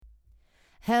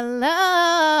Hello.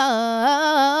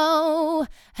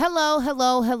 Hello,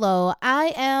 hello, hello.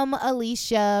 I am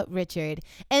Alicia Richard,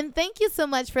 and thank you so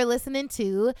much for listening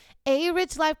to A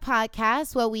Rich Life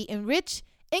podcast where we enrich,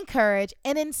 encourage,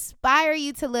 and inspire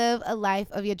you to live a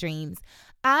life of your dreams.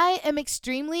 I am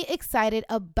extremely excited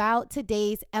about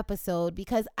today's episode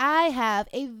because I have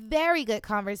a very good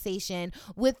conversation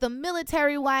with the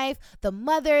military wife, the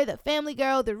mother, the family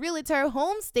girl, the realtor,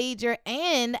 home stager,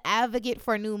 and advocate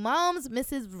for new moms,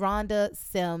 Mrs. Rhonda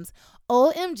Sims.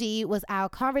 OMG, was our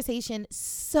conversation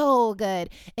so good.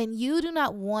 And you do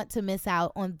not want to miss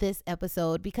out on this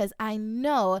episode because I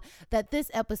know that this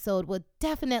episode will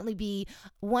definitely be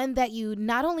one that you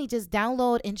not only just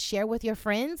download and share with your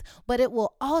friends, but it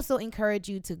will also encourage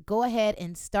you to go ahead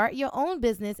and start your own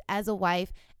business as a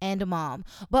wife and a mom.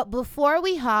 But before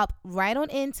we hop right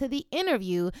on into the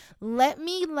interview, let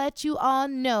me let you all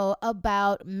know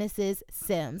about Mrs.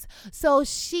 Sims. So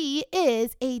she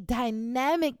is a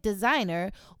dynamic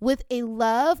designer with a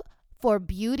love for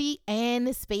beauty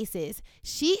and spaces.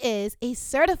 She is a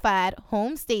certified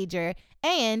home stager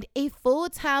and a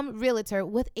full-time realtor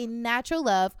with a natural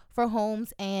love for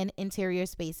homes and interior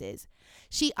spaces.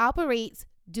 She operates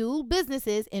dual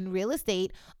businesses in real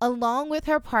estate along with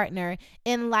her partner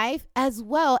in life, as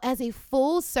well as a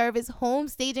full service home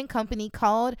staging company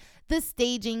called The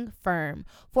Staging Firm.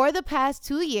 For the past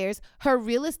 2 years, her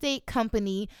real estate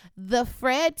company, the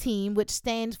Fred Team, which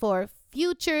stands for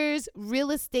Futures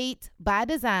Real Estate by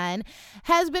Design,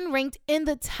 has been ranked in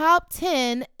the top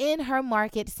 10 in her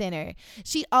market center.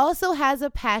 She also has a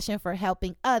passion for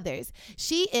helping others.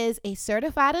 She is a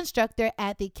certified instructor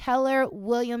at the Keller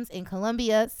Williams in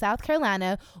Columbia, South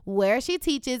Carolina, where she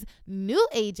teaches new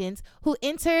agents who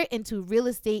enter into real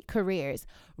estate careers.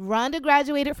 Rhonda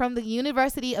graduated from the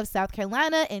University of South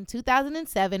Carolina in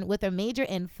 2007 with a major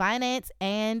in finance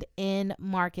and in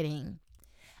marketing.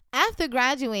 After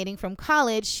graduating from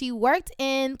college, she worked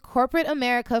in corporate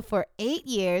America for 8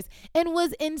 years and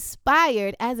was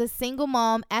inspired as a single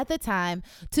mom at the time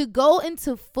to go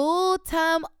into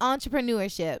full-time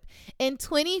entrepreneurship. In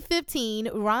 2015,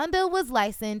 Rhonda was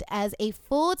licensed as a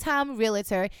full-time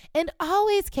realtor and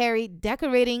always carried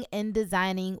decorating and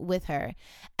designing with her.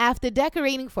 After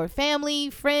decorating for family,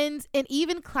 friends, and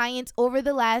even clients over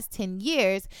the last 10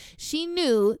 years, she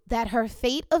knew that her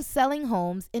fate of selling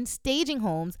homes and staging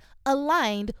homes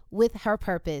aligned with her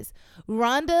purpose.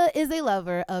 Rhonda is a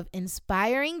lover of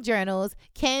inspiring journals,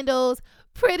 candles,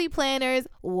 pretty planners,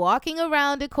 walking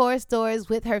around decor stores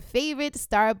with her favorite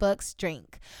Starbucks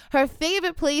drink. Her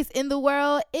favorite place in the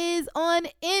world is on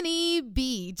any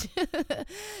beach.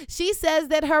 She says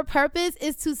that her purpose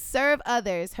is to serve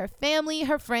others, her family,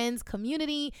 her friends,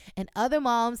 community, and other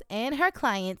moms and her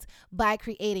clients by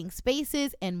creating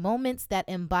spaces and moments that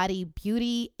embody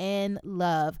beauty and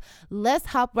love. Let's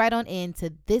hop right on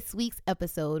into this week's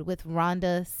episode with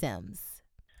Rhonda Sims.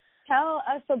 Tell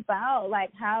us about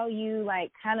how you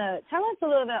kind of tell us a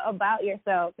little bit about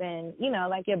yourself and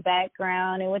your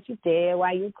background and what you did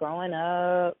while you were growing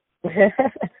up.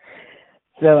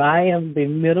 So I am the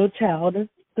middle child of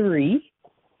three,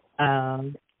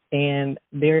 and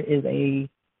there is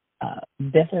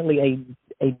definitely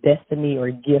a destiny or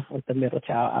gift with the middle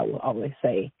child. I will always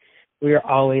say we're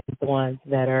always the ones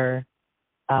that are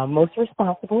most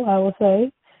responsible, I will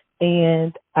say,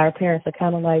 and our parents are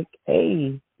kind of like,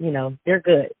 hey, they're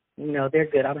good. They're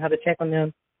good. I don't have to check on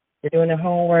them. They're doing their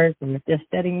homework, and if they're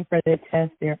studying for their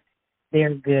test,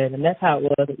 they're good. And that's how it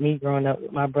was with me growing up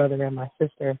with my brother and my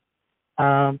sister.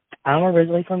 I'm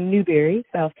originally from Newberry,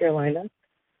 South Carolina,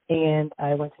 and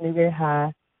I went to Newberry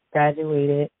High,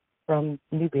 graduated from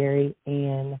Newberry,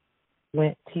 and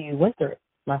went to Winthrop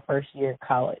my first year of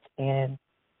college. And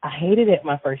I hated it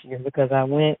my first year because I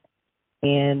went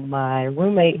and my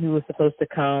roommate who was supposed to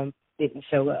come didn't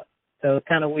show up. So it's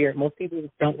kind of weird. Most people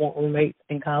don't want roommates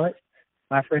in college.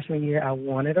 My freshman year, I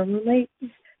wanted a roommate.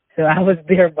 So I was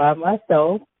there by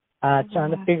myself,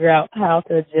 trying to figure out how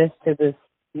to adjust to this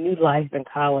new life in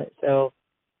college. So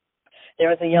there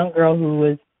was a young girl who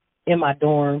was in my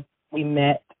dorm. We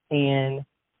met, and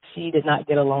she did not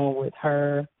get along with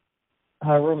her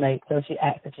roommate, so she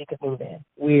asked if she could move in.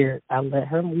 Weird. I let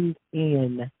her move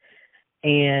in,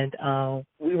 and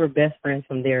we were best friends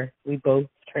from there. We both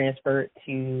transferred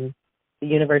to the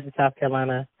University of South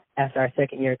Carolina after our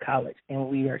second year of college, and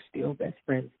we are still best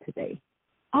friends today.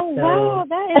 Oh, wow,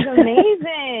 that is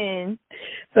amazing.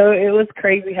 So it was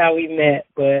crazy how we met,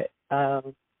 but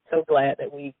so glad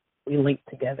that we linked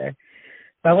together.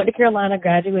 So I went to Carolina,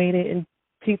 graduated in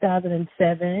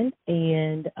 2007,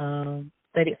 and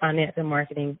studied finance and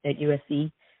marketing at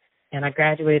USC. And I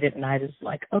graduated, and I just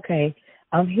okay,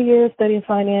 I'm here studying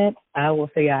finance. I will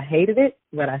say I hated it,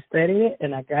 but I studied it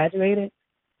and I graduated.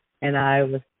 And I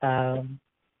was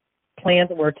plans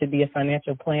were to be a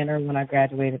financial planner when I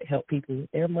graduated to help people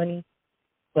with their money,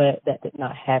 but that did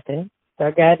not happen. So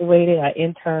I graduated. I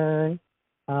interned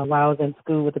while I was in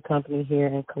school with a company here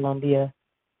in Columbia,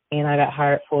 and I got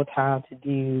hired full time to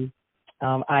do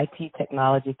IT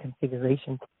technology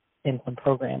configuration and some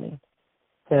programming.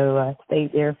 So I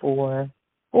stayed there for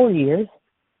 4 years,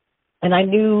 and I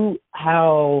knew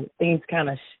how things kind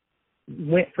of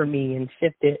went for me and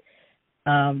shifted.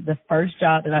 The first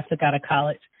job that I took out of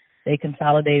college, they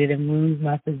consolidated and moved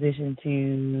my position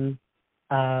to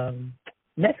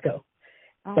Mexico.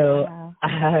 Oh, So wow.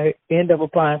 I ended up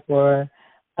applying for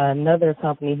another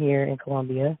company here in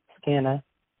Columbia, Scana,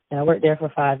 and I worked there for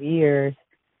 5 years.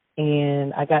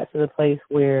 And I got to the place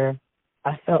where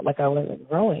I felt like I wasn't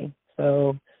growing.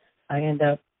 So I ended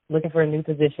up looking for a new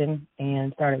position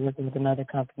and started working with another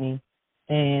company.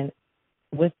 And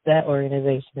with that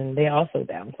organization, they also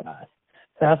downsized.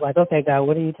 So I was like, okay, God,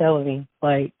 what are you telling me?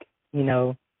 Like, you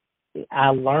know, I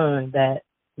learned that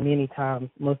many times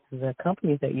most of the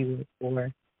companies that you work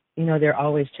for, you know, there are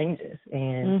always changes.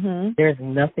 And there's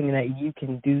nothing that you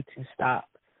can do to stop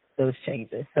those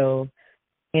changes. So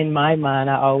in my mind,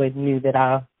 I always knew that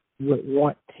I would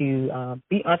want to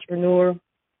be entrepreneur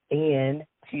and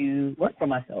to work for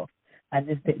myself. I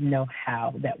just didn't know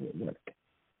how that would work.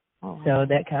 Oh, wow. So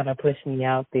that kind of pushed me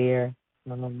out there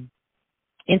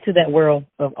into that world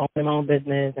of owning my own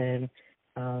business and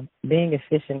being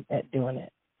efficient at doing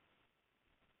it.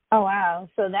 Oh, wow.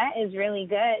 So that is really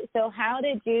good. So how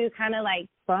did you kind of like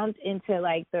bump into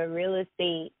like the real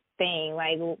estate thing?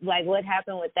 Like what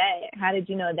happened with that? How did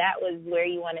you know that was where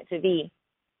you wanted to be?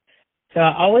 So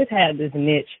I always had this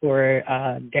niche for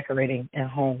decorating in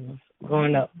homes.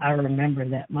 Growing up, I remember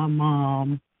that my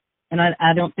mom, and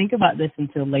I don't think about this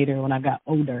until later when I got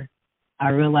older, I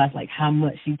realized like how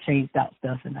much she changed out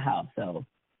stuff in the house. So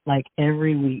like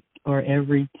every week or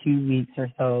every 2 weeks or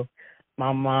so,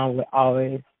 my mom would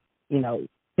always, you know,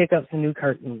 pick up some new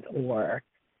curtains or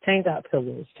change out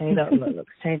pillows, change out rugs,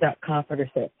 change out comforter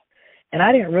sets. And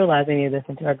I didn't realize any of this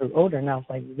until I grew older. And I was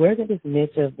like, where did this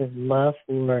niche of this love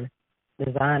for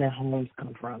design and homes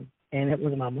come from? And it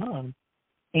was my mom.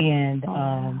 And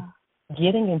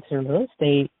getting into real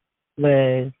estate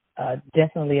was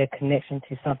definitely a connection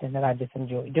to something that I just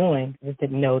enjoyed doing. I just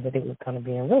didn't know that it was going to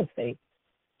be in real estate.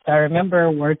 So I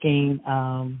remember working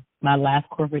my last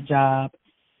corporate job,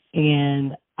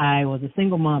 and I was a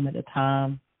single mom at the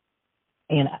time,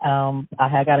 and I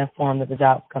had got informed that the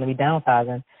job was going to be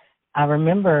downsizing. I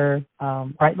remember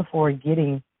right before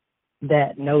getting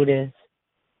that notice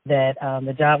that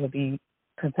the job would be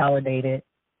consolidated,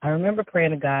 I remember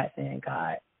praying to God saying,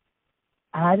 God,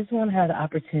 I just want to have the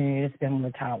opportunity to spend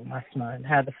more time with my son,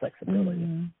 have the flexibility,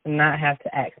 and not have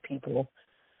to ask people,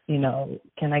 you know,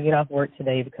 can I get off work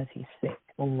today because he's sick?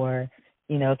 Or,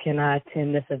 you know, can I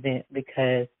attend this event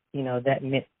because, you know, that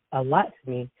meant a lot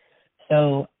to me.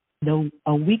 So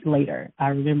a week later, I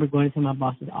remember going to my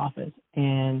boss's office,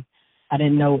 and I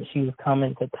didn't know what she was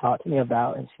coming to talk to me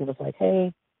about. And she was like,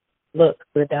 hey, look,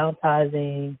 we're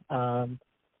downsizing.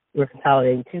 We're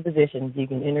consolidating 2 positions. You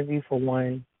can interview for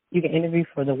one. You can interview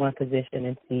for the one position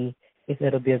and see if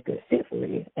it'll be a good fit for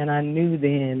you. And I knew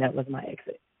then that was my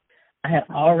exit. I had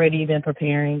already been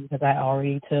preparing because I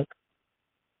already took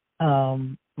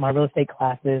my real estate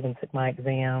classes and took my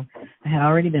exam. I had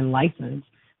already been licensed.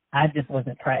 I just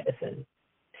wasn't practicing.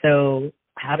 So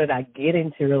how did I get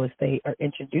into real estate or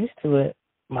introduced to it?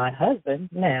 My husband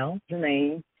now,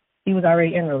 Jermaine, he was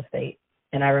already in real estate.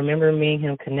 And I remember me and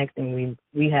him connecting.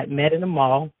 We had met in the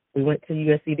mall. We went to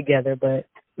USC together, but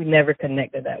we never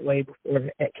connected that way before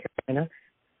at Carolina.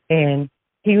 And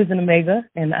he was an Omega,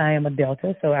 and I am a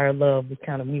Delta, so our love was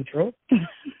kind of mutual.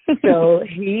 So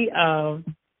he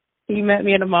met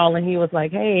me in the mall, and he was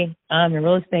like, hey, I'm in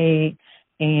real estate,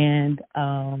 and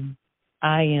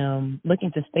I am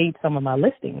looking to stage some of my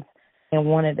listings and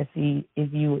wanted to see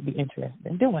if you would be interested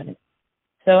in doing it.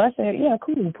 So I said, yeah,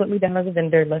 cool. Put me down as a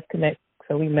vendor. Let's connect.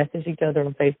 So we messaged each other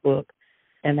on Facebook,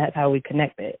 and that's how we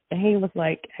connected. And he was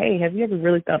like, hey, have you ever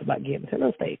really thought about getting into real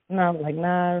estate? And I was like,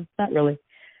 nah, not really.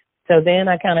 So then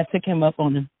I kind of took him up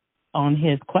on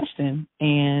his question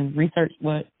and researched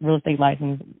what real estate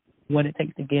license, what it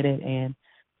takes to get it, and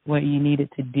what you needed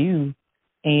to do,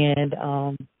 and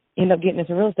ended up getting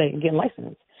into real estate and getting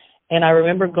licensed. And I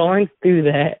remember going through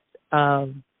that.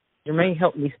 Jermaine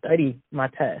helped me study my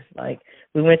test. Like,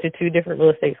 we went to 2 different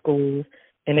real estate schools,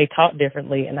 and they taught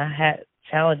differently, and I had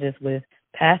challenges with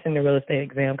passing the real estate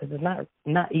exam because it's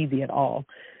not easy at all.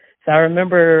 So I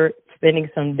remember spending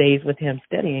some days with him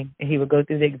studying, and he would go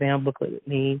through the exam booklet with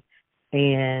me,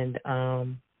 and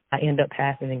I ended up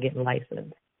passing and getting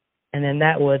licensed. And then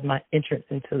that was my entrance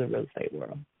into the real estate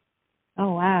world.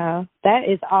 Oh, wow. That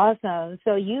is awesome.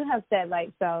 So you have said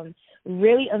like some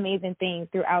really amazing things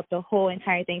throughout the whole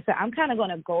entire thing. So I'm kind of going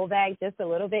to go back just a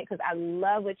little bit because I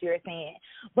love what you're saying.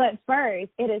 But first,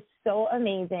 it is so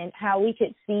amazing how we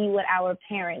could see what our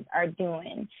parents are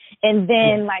doing and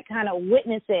then like kind of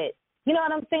witness it. You know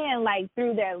what I'm saying? Like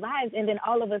through their lives. And then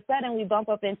all of a sudden we bump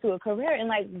up into a career and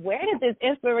like, where did this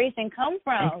inspiration come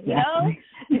from? Exactly.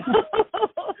 You know?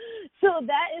 So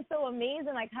that is so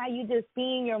amazing, like how you just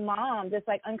seeing your mom just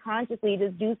like unconsciously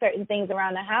just do certain things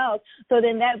around the house. So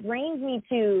then that brings me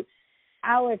to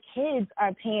our kids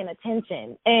are paying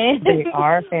attention. And they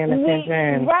are paying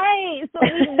attention. Right. So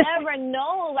we never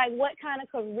know like what kind of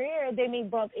career they may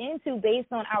bump into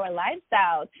based on our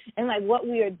lifestyles and like what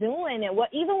we are doing and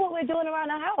what we're doing around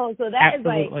the house. So that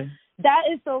Absolutely. is like that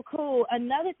is so cool.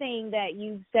 Another thing that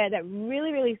you said that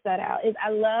really, really stood out is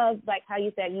I love like how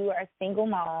you said you were a single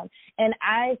mom, and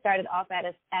I started off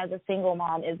as a single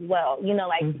mom as well. You know,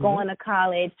 like going to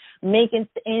college, making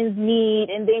ends meet,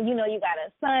 and then you know you got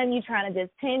a son you trying to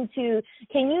just tend to.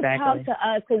 Can you talk to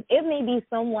us, because it may be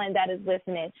someone that is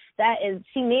listening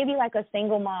she may be like a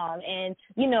single mom, and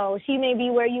you know she may be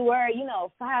where you were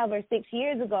 5 or 6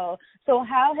 years ago. So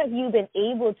how have you been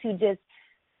able to just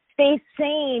stay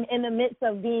sane in the midst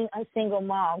of being a single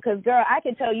mom? Because, girl, I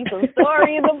could tell you some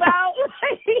stories about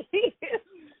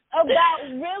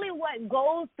really what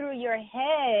goes through your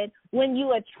head when you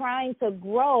are trying to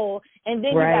grow, and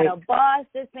then you got a boss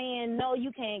that's saying, no,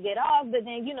 you can't get off, but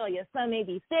then, you know, your son may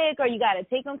be sick or you got to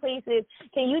take him places.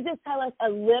 Can you just tell us a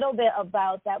little bit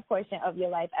about that portion of your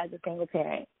life as a single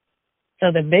parent?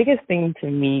 So the biggest thing to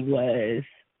me was,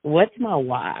 what's my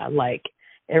why? Like,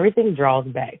 everything draws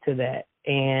back to that.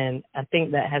 And I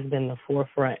think that has been the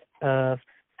forefront of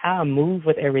how I move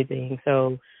with everything.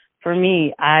 So for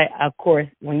me, of course,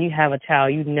 when you have a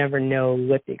child, you never know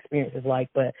what the experience is like.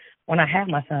 But when I had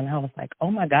my son, I was like, oh,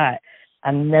 my God,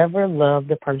 I never loved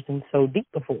a person so deep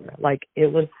before. Like,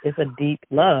 it's a deep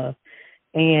love.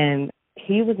 And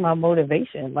he was my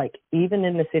motivation. Like, even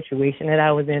in the situation that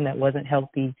I was in that wasn't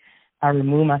healthy, I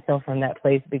removed myself from that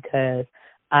place because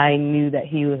I knew that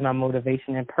he was my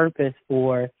motivation and purpose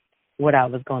for what I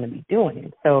was going to be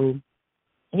doing. So,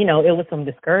 you know, it was some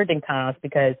discouraging times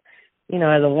because, you know,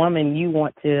 as a woman, you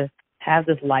want to have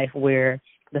this life where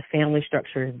the family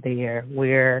structure is there,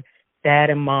 where dad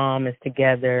and mom is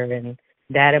together and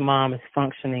dad and mom is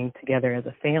functioning together as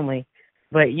a family.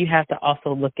 But you have to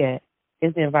also look at,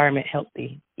 is the environment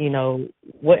healthy? You know,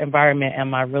 what environment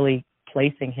am I really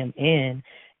placing him in?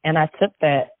 And I took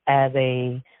that as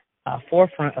a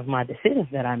forefront of my decisions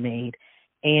that I made,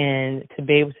 and to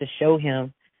be able to show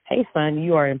him, hey, son,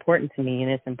 you are important to me,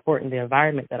 and it's important the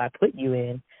environment that I put you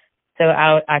in. So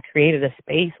I created a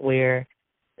space where,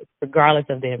 regardless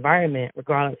of the environment,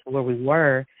 regardless of where we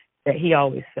were, that he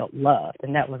always felt loved,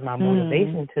 and that was my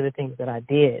motivation to the things that I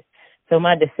did. So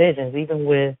my decisions, even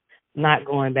with not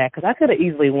going back, because I could have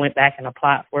easily went back and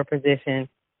applied for a position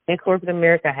in corporate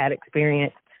America. I had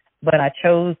experience, but I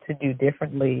chose to do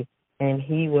differently, and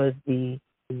he was the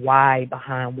why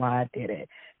behind why I did it.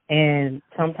 And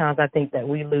sometimes I think that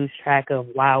we lose track of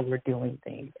why we're doing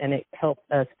things, and it helps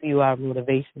us fuel our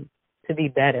motivation to be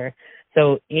better.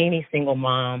 So any single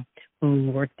mom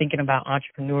who were thinking about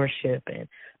entrepreneurship and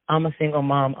I'm a single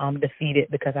mom, I'm defeated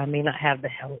because I may not have the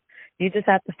help. You just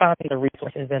have to find the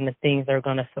resources and the things that are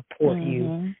going to support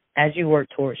you as you work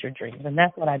towards your dreams. And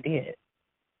that's what I did.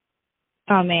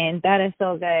 Oh, man, that is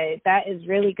so good. That is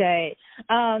really good.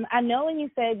 I know when you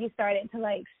said you started to,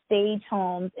 like, stage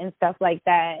homes and stuff like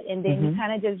that, and then you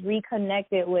kind of just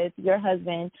reconnected with your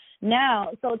husband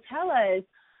now. So tell us,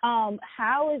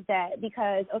 how is that?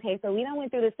 Because, okay, so we done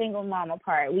went through the single mama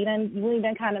part. We done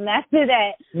kind of mastered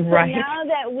that. Right. So now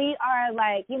that we are,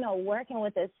 like, you know, working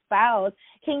with a spouse,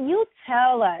 can you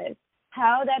tell us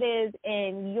how that is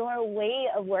in your way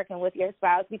of working with your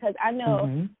spouse? Because I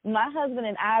know my husband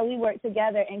and I, we work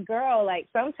together, and girl, like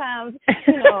sometimes,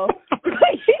 you know,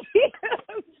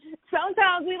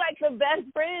 sometimes we like the best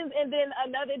friends, and then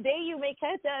another day you may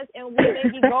catch us and we may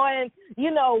be going, you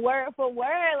know, word for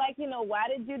word, like, you know, why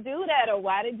did you do that? Or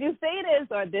why did you say this?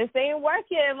 Or this ain't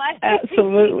working. Like,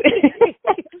 absolutely.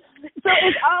 So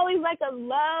it's always like a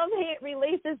love-hate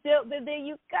relationship, but then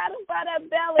you got to find that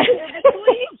balance in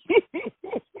between.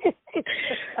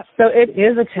 So it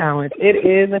is a challenge. It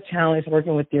is a challenge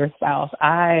working with your spouse.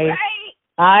 I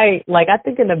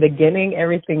think in the beginning,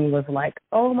 everything was like,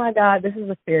 oh, my God, this is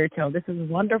a fairy tale. This is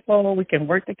wonderful. We can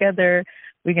work together.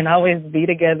 We can always be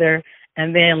together.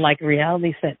 And then like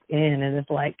reality sets in and it's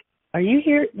like, are you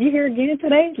here? You here again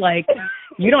today? Like,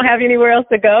 you don't have anywhere else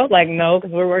to go? Like, no,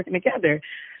 because we're working together.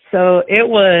 So it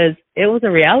was a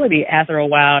reality after a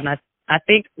while. And I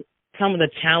think some of the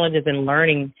challenges and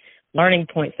learning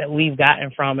points that we've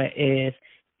gotten from it is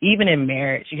even in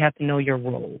marriage, you have to know your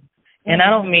role. And I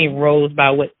don't mean roles by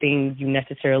what things you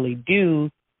necessarily do,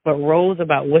 but roles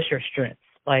about what's your strengths.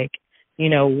 Like, you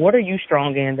know, what are you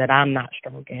strong in that I'm not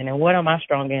strong in? And what am I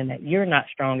strong in that you're not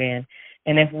strong in?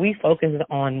 And if we focus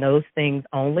on those things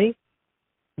only,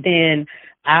 then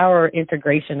our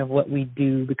integration of what we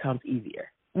do becomes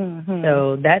easier. Mm-hmm.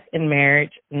 So that's in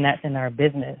marriage and that's in our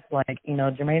business. Like, you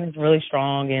know, Jermaine is really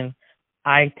strong in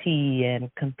IT and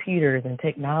computers and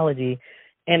technology.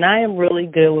 And I am really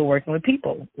good with working with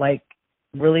people, like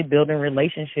really building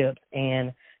relationships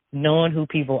and knowing who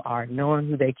people are, knowing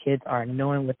who their kids are,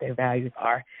 knowing what their values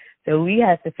are. So we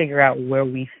have to figure out where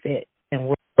we fit and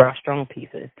where our strong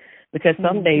pieces. Because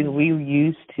some days we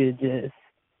used to just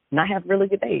not have really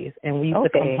good days, and we used to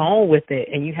come home with it,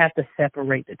 and you have to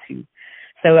separate the two.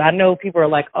 So I know people are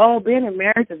like, oh, being in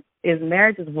marriage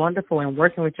is wonderful and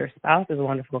working with your spouse is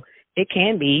wonderful. It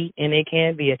can be, and it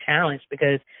can be a challenge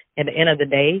because at the end of the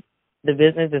day, the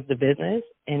business is the business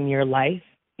and your life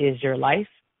is your life,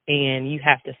 and you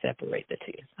have to separate the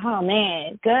two. Oh,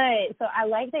 man, good. So I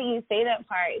like that you say that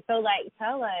part. So, like,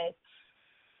 tell us,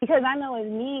 because I know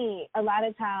with me, a lot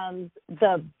of times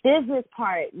the business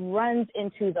part runs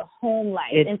into the home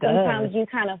life. It and does. Sometimes you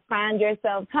kind of find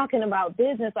yourself talking about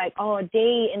business like all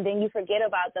day, and then you forget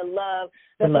about the love,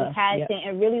 the compassion,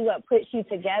 and really what puts you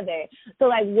together. So,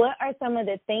 like, what are some of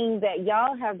the things that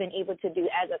y'all have been able to do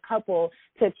as a couple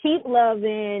to keep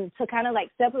loving, to kind of,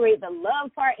 like, separate the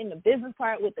love part and the business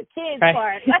part with the kids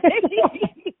part?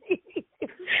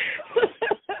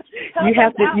 You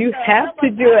have to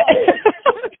do it.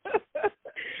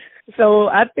 So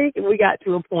I think we got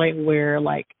to a point where,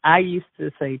 like, I used to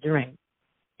say, Jermaine,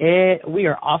 we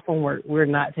are off from work. We're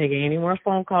not taking any more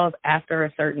phone calls after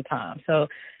a certain time. So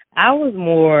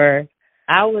men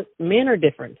are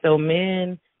different. So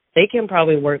men, they can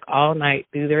probably work all night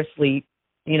through their sleep,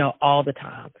 you know, all the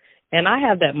time. And I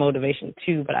have that motivation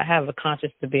too, but I have a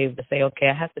conscience to be able to say, okay,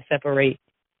 I have to separate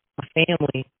my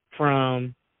family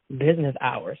from business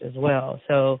hours as well.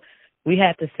 So we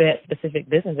had to set specific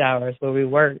business hours where we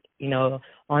worked. You know,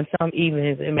 on some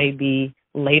evenings it may be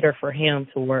later for him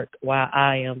to work while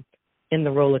I am in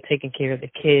the role of taking care of the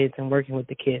kids and working with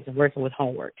the kids and working with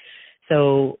homework.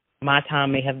 So my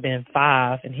time may have been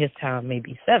 5 and his time may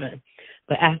be 7.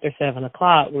 But after 7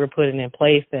 o'clock, we're putting in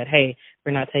place that, hey,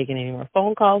 we're not taking any more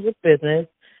phone calls with business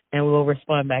and we'll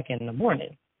respond back in the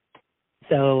morning.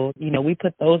 So, you know, we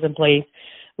put those in place.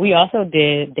 We also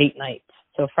did date nights.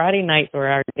 So Friday nights were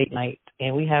our date night,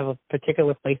 and we have a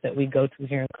particular place that we go to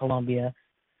here in Columbia,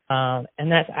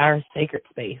 and that's our sacred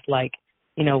space. Like,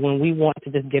 you know, when we want to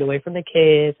just get away from the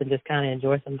kids and just kind of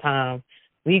enjoy some time,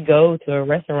 we go to a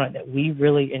restaurant that we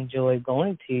really enjoy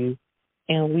going to,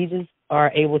 and we just are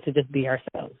able to just be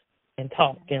ourselves and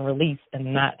talk and release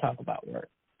and not talk about work.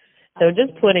 So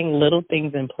just putting little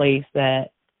things in place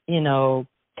that, you know,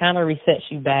 kind of resets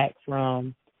you back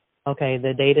from, okay,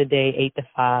 the day-to-day 8 to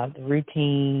 5, the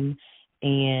routine,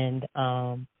 and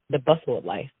the bustle of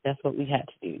life. That's what we had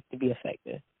to do to be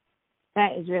effective.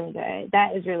 That is really good.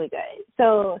 That is really good.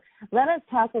 So let us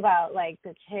talk about, like,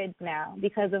 the kids now,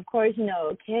 because, of course, you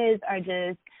know, kids are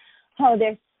just,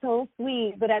 they're so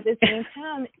sweet, but at the same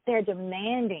time, they're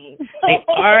demanding. They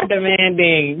are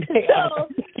demanding.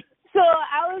 So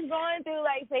I was going through,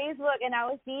 like, Facebook, and I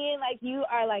was seeing, like, you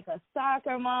are, like, a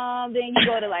soccer mom, then you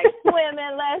go to, like,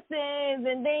 swimming lessons,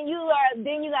 and then you got,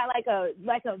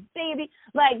 like a baby.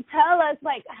 Like, tell us,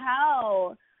 like,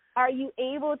 how are you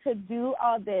able to do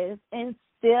all this and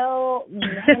still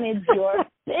manage your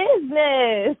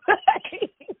business?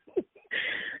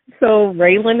 So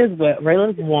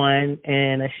Raylan's 1,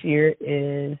 and Ashir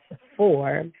is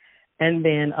 4, and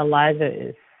then Elijah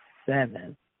is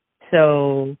 7.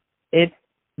 So it's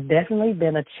definitely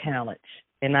been a challenge,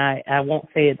 and I won't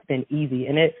say it's been easy.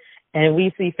 And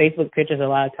we see Facebook pictures a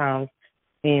lot of times,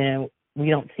 and we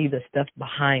don't see the stuff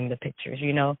behind the pictures,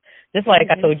 you know. Just like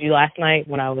I told you last night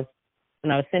when I was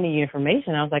sending you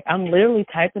information, I was like, I'm literally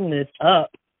typing this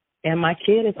up, and my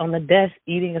kid is on the desk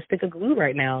eating a stick of glue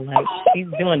right now. Like,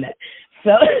 she's doing that.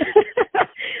 So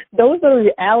those are the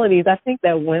realities. I think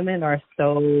that women are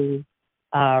so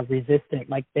resistant.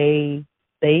 Like, they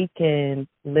can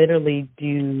literally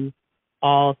do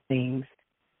all things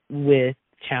with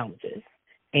challenges.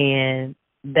 And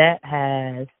that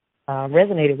has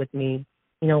resonated with me.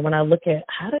 You know, when I look at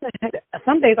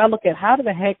some days I look at how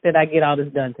the heck did I get all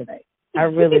this done today? I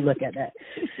really look at that.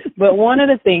 But one of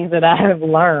the things that I have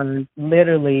learned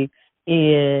literally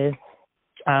is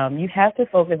you have to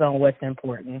focus on what's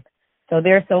important. So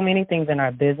there are so many things in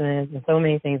our business and so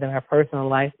many things in our personal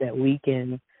life that we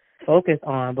can focus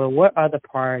on, but what are the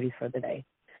priorities for the day?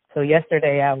 So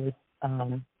yesterday I was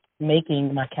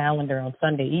making my calendar on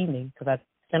Sunday evening because I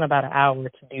spent about an hour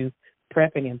to do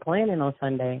prepping and planning on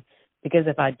Sunday, because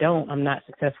if I don't, I'm not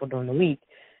successful during the week.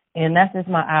 And that's just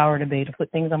my hour to be able to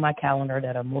put things on my calendar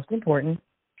that are most important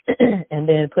and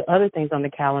then put other things on the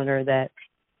calendar that,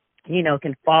 you know,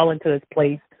 can fall into its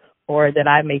place or that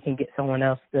I may can get someone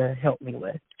else to help me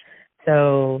with.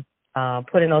 So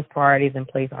putting those priorities in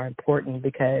place are important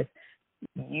because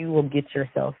you will get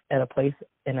yourself at a place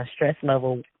in a stress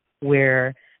level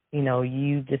where, you know,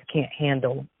 you just can't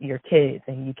handle your kids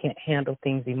and you can't handle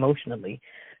things emotionally.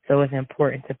 So it's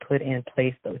important to put in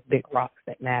place those big rocks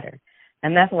that matter.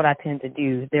 And that's what I tend to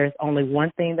do. There's only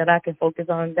one thing that I can focus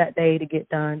on that day to get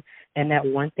done, and that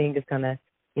one thing is going to,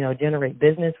 you know, generate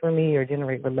business for me or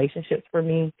generate relationships for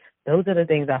me. Those are the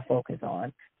things I focus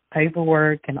on.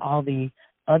 Paperwork and all the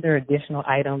other additional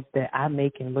items that I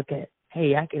make and look at,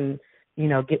 hey, I can, you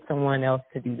know, get someone else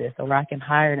to do this, or I can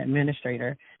hire an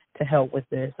administrator to help with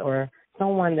this, or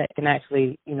someone that can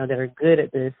actually, you know, that are good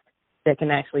at this, that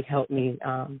can actually help me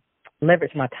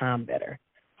leverage my time better.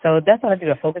 So that's what I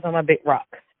do. I focus on my big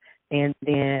rocks. And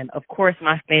then, of course,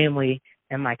 my family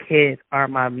and my kids are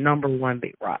my number one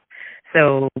big rock.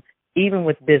 So even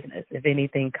with business, if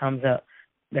anything comes up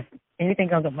with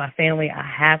my family, I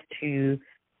have to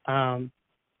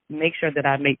make sure that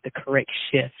I make the correct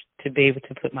shift to be able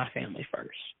to put my family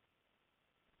first.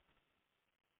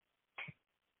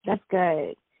 That's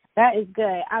good. That is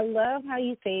good. I love how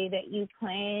you say that you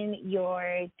plan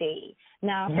your day.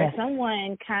 Now, for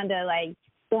someone kind of like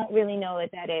don't really know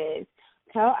what that is,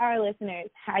 tell our listeners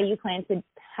how you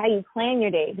plan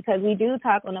your day, because we do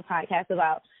talk on the podcast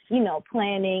about, you know,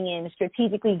 planning and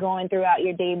strategically going throughout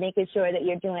your day, making sure that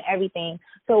you're doing everything.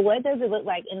 So what does it look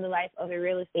like in the life of a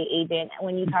real estate agent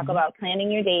when you talk about planning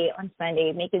your day on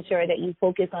Sunday, making sure that you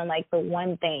focus on like the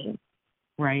one thing?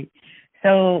 Right.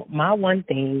 So my one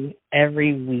thing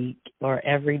every week or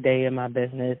every day in my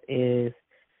business is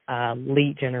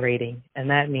lead generating. And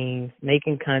that means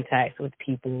making contacts with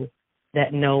people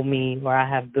that know me, or I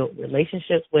have built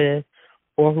relationships with,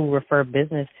 or who refer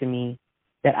business to me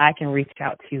that I can reach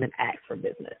out to and ask for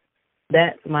business.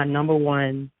 That's my number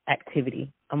one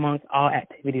activity amongst all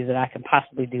activities that I can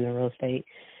possibly do in real estate.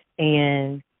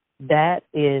 And that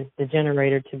is the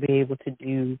generator to be able to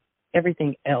do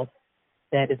everything else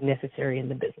that is necessary in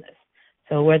the business.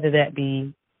 So whether that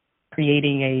be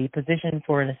creating a position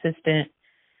for an assistant,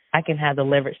 I can have the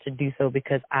leverage to do so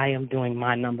because I am doing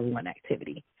my number one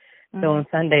activity. Mm-hmm. So on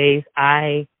Sundays,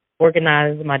 I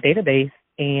organize my database,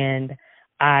 and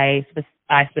I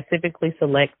specifically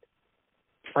select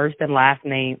first and last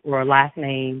name, or last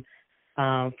name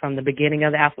from the beginning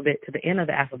of the alphabet to the end of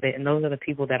the alphabet, and those are the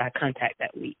people that I contact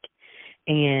that week.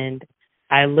 And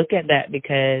I look at that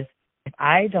because if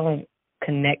I don't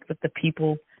connect with the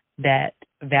people that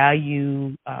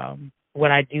value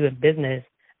what I do in business,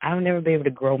 I'll never be able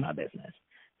to grow my business.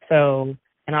 So,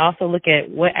 and I also look at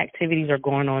what activities are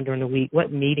going on during the week,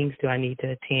 what meetings do I need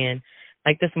to attend.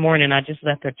 Like this morning, I just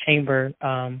left a chamber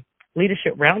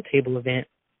leadership roundtable event,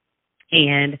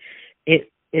 and it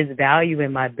is value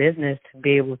in my business to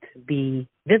be able to be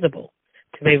visible,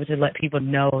 to be able to let people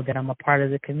know that I'm a part of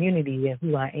the community and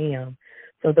who I am.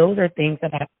 So those are things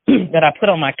that I put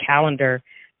on my calendar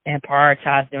and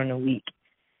prioritize during the week.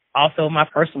 Also, my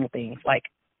personal things, like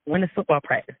when is football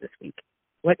practice this week?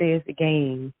 What day is the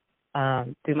game?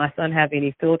 Do my son have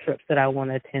any field trips that I want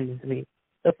to attend this week?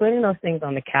 So putting those things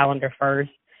on the calendar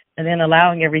first, and then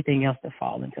allowing everything else to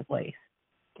fall into place.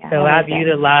 So I've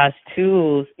utilizing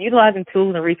tools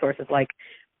and resources. Like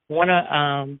one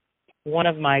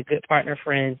of my good partner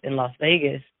friends in Las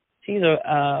Vegas, she's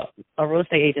a real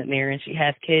estate agent there, and she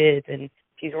has kids, and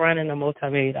she's running a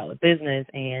multi-million-dollar business.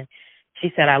 And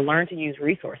she said, I learned to use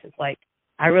resources. Like,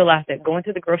 I realized that going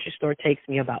to the grocery store takes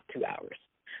me about 2 hours.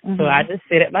 Mm-hmm. So I just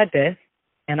sit at my desk,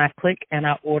 and I click, and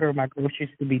I order my groceries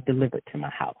to be delivered to my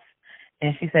house.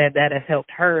 And she said that has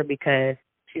helped her because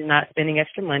she's not spending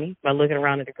extra money by looking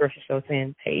around at the grocery store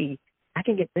saying, hey, I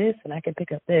can get this and I can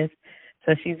pick up this.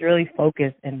 So she's really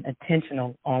focused and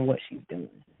intentional on what she's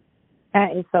doing.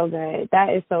 That is so good.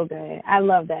 That is so good. I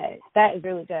love that. That is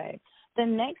really good. The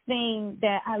next thing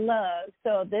that I love,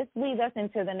 so this leads us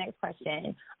into the next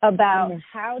question about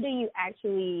how do you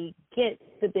actually get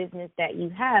the business that you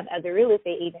have as a real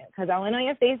estate agent? Because I went on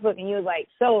your Facebook and you was like,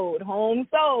 sold, home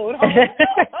sold, home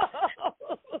sold.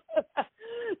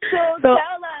 So tell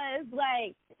us,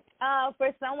 like, for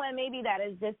someone maybe that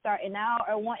is just starting out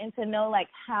or wanting to know, like,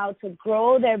 how to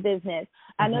grow their business,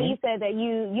 I know you said that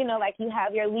you know, like, you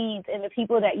have your leads and the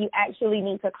people that you actually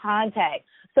need to contact.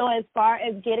 So as far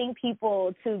as getting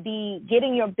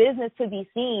your business to be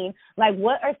seen, like,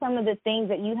 what are some of the things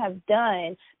that you have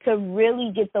done to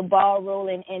really get the ball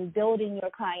rolling and building your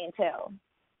clientele?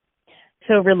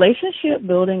 So relationship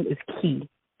building is key.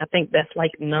 I think that's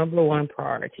like number one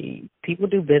priority. People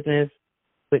do business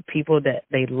with people that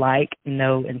they like,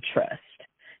 know, and trust.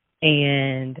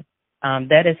 And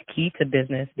that is key to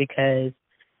business, because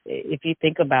if you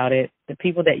think about it, the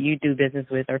people that you do business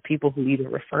with are people who either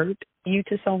referred you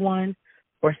to someone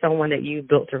or someone that you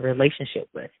built a relationship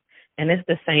with. And it's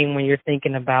the same when you're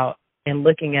thinking about and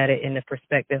looking at it in the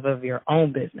perspective of your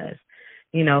own business.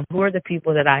 You know, who are the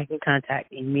people that I can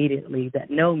contact immediately that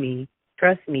know me,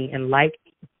 trust me, and like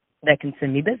me, that can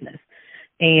send me business?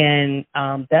 And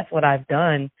that's what I've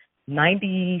done.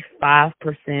 95%,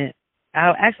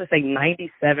 I'll actually say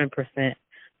 97%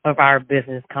 of our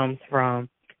business comes from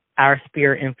our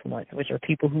sphere influence, which are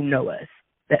people who know us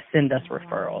that send us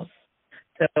referrals.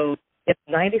 So if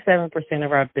 97%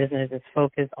 of our business is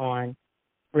focused on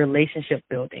relationship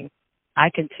building, I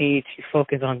continue to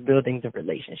focus on building the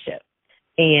relationship.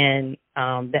 And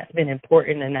that's been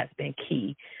important, and that's been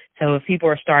key. So if people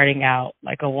are starting out,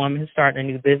 like a woman who's starting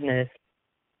a new business,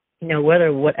 you know,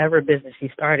 whatever business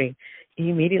she's starting, you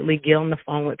immediately get on the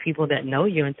phone with people that know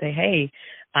you and say, hey,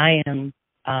 I am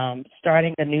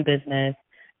starting a new business.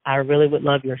 I really would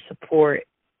love your support.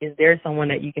 Is there someone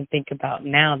that you can think about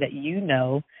now that you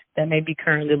know that may be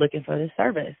currently looking for this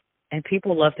service? And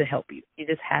people love to help you. You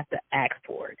just have to ask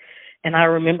for it. And I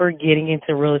remember getting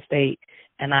into real estate,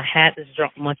 and I had this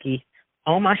drunk monkey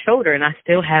on my shoulder, and I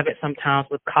still have it sometimes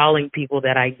with calling people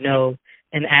that I know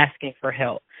and asking for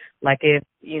help. Like if,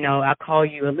 you know, I call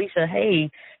you, Alicia,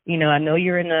 hey, you know, I know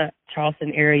you're in the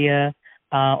Charleston area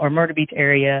or Myrtle Beach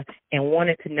area, and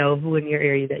wanted to know who in your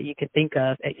area that you could think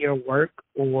of at your work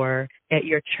or at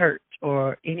your church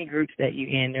or any groups that you're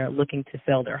in. They're looking to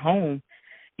sell their home,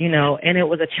 you know, and it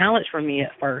was a challenge for me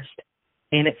at first.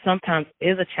 And it sometimes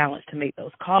is a challenge to make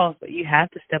those calls, but you have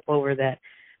to step over that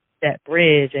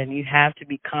bridge, and you have to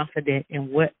be confident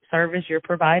in what service you're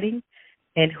providing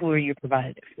and who are you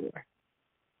providing it for.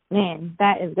 Man,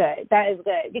 that is good. That is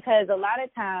good, because a lot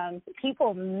of times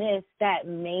people miss that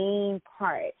main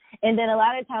part. And then a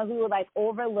lot of times we would like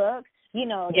overlook, you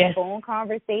know, the phone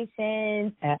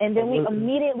conversations. Absolutely. And then we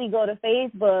immediately go to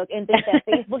Facebook and think that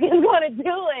Facebook is going to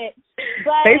do it.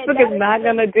 But Facebook is not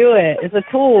going to do it. It's a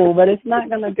tool, but it's not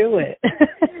going to do it.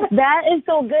 That is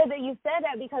so good that you said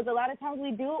that, because a lot of times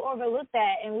we do overlook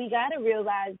that, and we got to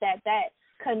realize that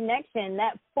connection,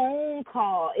 that phone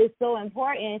call is so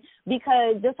important,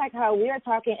 because just like how we're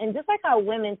talking and just like how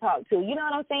women talk too, you know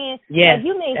what I'm saying? Yes, like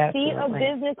you may absolutely. see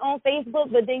a business on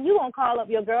Facebook, but then you won't call up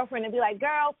your girlfriend and be like,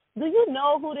 girl, do you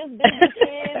know who this business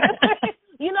is?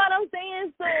 You know what I'm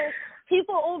saying? So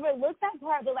people overlook that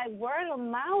part, but like word of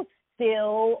mouth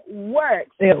still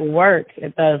works. It works.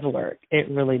 It does work. It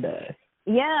really does.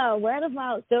 Yeah, word of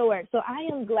mouth still works. So I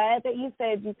am glad that you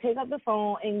said you pick up the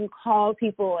phone and you call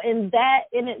people, and that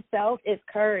in itself is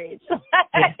courage.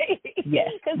 Yes.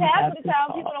 Because half of the time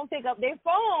people don't pick up their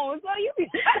phones. So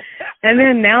and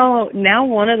then now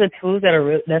one of the tools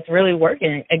that's really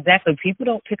working, exactly, people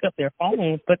don't pick up their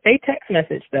phones, but they text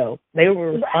message though. They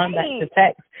will respond back to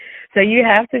text. So you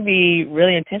have to be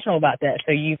really intentional about that.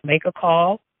 So you make a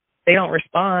call, they don't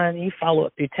respond, you follow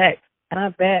up through text. And I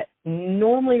bet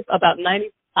normally about 95%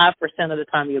 of the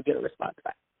time you'll get a response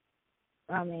back.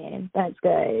 Oh, man, that's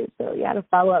good. So you got to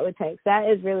follow up with text. That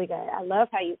is really good. I love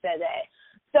how you said that.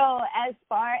 So as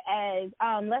far as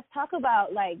let's talk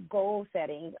about, like, goal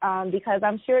setting, because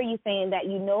I'm sure you're saying that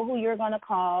you know who you're going to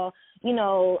call, you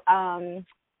know how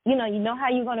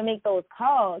you're going to make those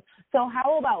calls. So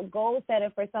how about goal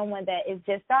setting for someone that is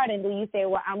just starting? Do you say,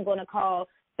 well, I'm going to call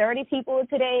 30 people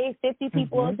today, 50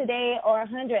 people today, or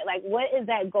 100? Like, what is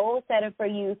that goal setting for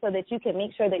you so that you can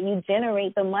make sure that you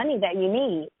generate the money that you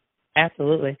need?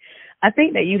 Absolutely. I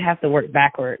think that you have to work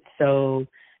backwards. So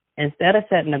instead of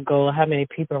setting a goal, how many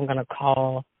people I'm going to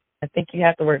call, I think you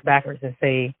have to work backwards and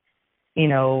say, you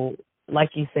know, like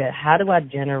you said, how do I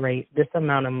generate this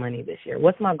amount of money this year?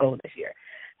 What's my goal this year?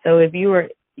 So if you were,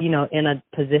 you know, in a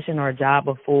position or a job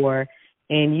before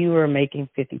and you were making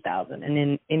 $50,000, and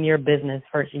then in your business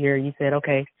first year you said,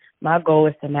 okay, my goal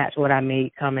is to match what I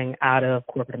made coming out of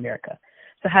corporate America.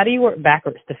 So how do you work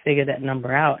backwards to figure that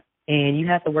number out? And you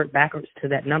have to work backwards to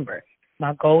that number.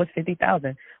 My goal is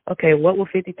 $50,000. Okay, what will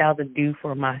 $50,000 do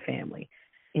for my family?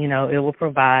 You know, it will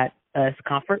provide us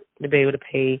comfort to be able to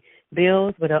pay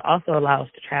bills, but it'll also allow us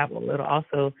to travel. It'll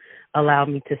also allow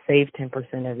me to save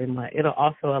 10% every month. It'll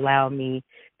also allow me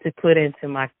to put into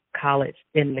my college,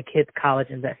 in the kids' college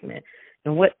investment.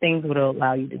 And what things would it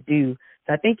allow you to do?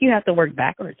 So I think you have to work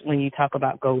backwards when you talk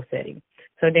about goal setting.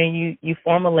 So then you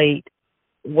formulate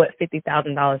what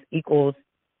 $50,000 equals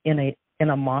in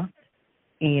a month,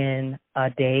 in a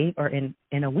day, or in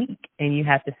a week, and you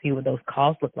have to see what those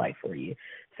costs look like for you.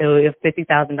 So if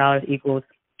 $50,000 equals,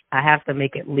 I have to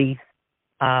make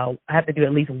I have to do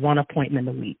at least one appointment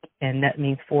a week, and that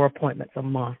means 4 appointments a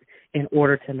month. In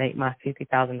order to make my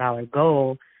 $50,000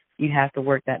 goal, you have to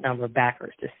work that number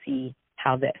backwards to see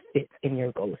how that fits in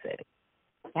your goal setting.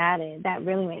 Got it. That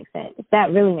really makes sense.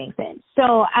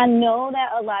 So I know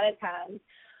that a lot of times,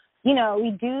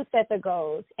 we do set the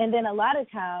goals, and then a lot of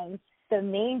times the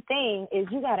main thing is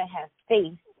you got to have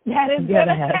faith. You got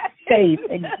to have faith,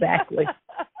 exactly.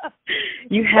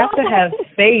 You have to have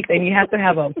faith, and you have to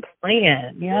have a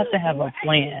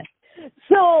plan.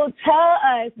 So tell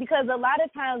us, because a lot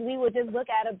of times we would just look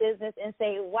at a business and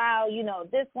say, wow,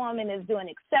 this woman is doing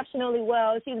exceptionally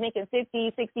well. She's making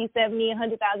 $50,000, $60,000,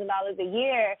 $70,000, $100,000 a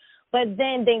year. But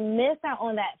then they miss out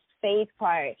on that faith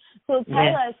part. So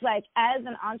tell us, as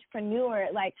an entrepreneur,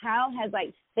 how has,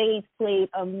 faith played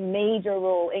a major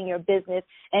role in your business,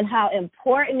 and how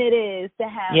important it is to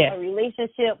have a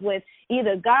relationship with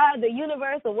either God, the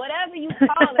universe, or whatever you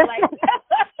call it.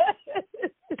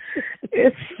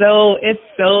 It's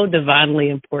so divinely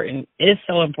important. It's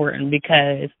so important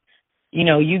because,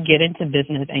 you get into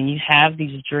business and you have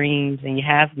these dreams and you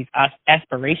have these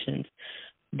aspirations,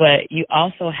 but you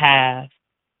also have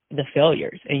the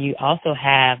failures, and you also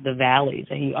have the valleys,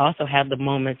 and you also have the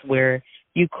moments where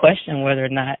you question whether or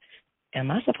not,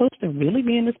 am I supposed to really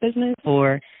be in this business,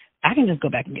 or I can just go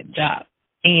back and get a job.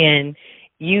 And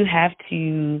you have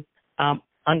to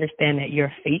understand that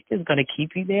your faith is going to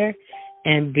keep you there,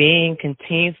 and being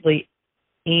continuously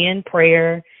in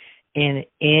prayer and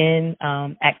in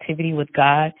activity with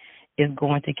God is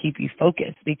going to keep you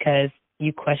focused, because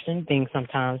you question things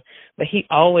sometimes, but he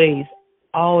always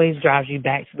drives you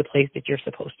back to the place that you're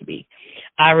supposed to be.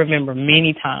 I remember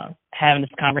many times having this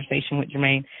conversation with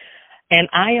Jermaine, and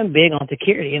I am big on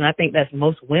security, and I think that's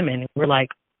most women. We're like,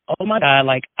 oh my God,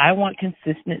 I want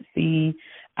consistency.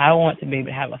 I want to be able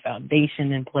to have a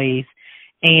foundation in place.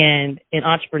 And in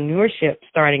entrepreneurship,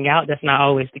 starting out, that's not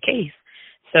always the case.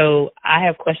 So I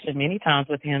have questioned many times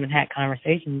with him and had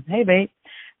conversations. Hey, babe,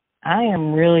 I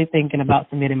am really thinking about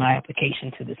submitting my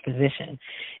application to this position.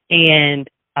 And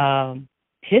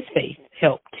his faith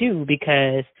helped too,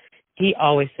 because he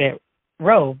always said,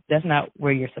 Ro, that's not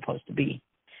where you're supposed to be.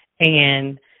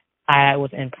 And I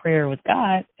was in prayer with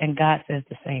God, and God says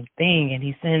the same thing, and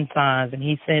he sends signs and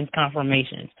he sends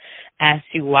confirmations as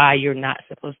to why you're not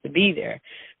supposed to be there.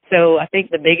 So I think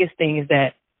the biggest thing is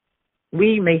that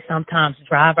we may sometimes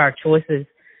drive our choices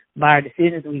by our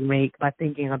decisions we make by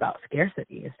thinking about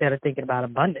scarcity instead of thinking about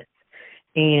abundance.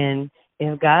 And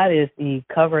if God is the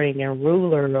covering and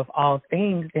ruler of all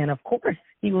things, then of course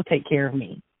he will take care of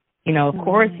me. Of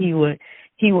course he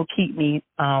will keep me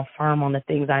firm on the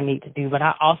things I need to do, but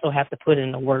I also have to put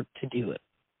in the work to do it.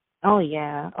 Oh,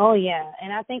 yeah.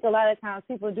 And I think a lot of times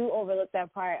people do overlook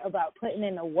that part about putting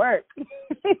in the work.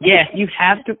 Yes, you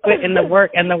have to put in the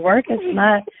work, and the work is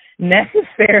not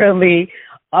necessarily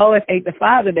always 8 to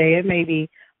 5 a day. It may be,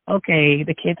 okay,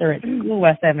 the kids are at school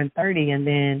at 7:30, and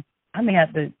then I may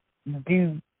have to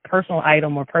do personal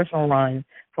item or personal run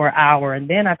for an hour, and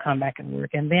then I come back and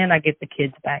work, and then I get the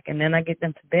kids back, and then I get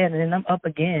them to bed, and then I'm up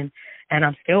again, and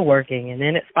I'm still working, and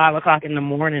then it's 5 o'clock in the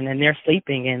morning, and they're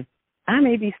sleeping, and I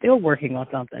may be still working on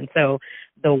something. So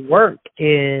the work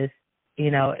is,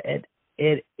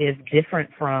 it is different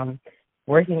from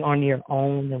working on your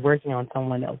own and working on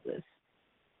someone else's.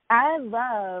 I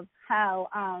love how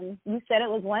you said it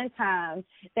was one time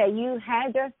that you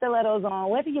had your stilettos on.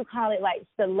 What do you call it?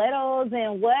 Stilettos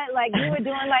and what? You were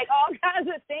doing all kinds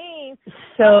of things.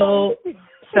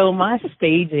 So my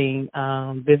staging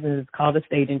business is called a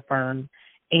staging firm,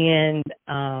 and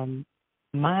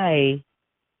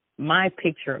my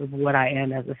picture of what I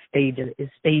am as a stager is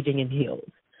staging in heels.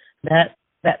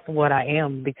 That's what I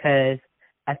am, because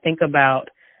I think about,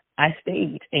 I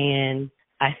stage and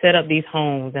I set up these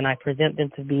homes and I present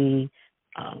them to be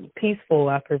peaceful.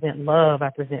 I present love. I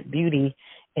present beauty.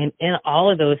 And in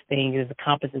all of those things is the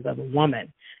compasses of a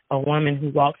woman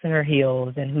who walks in her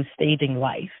heels and who's staging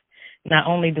life. Not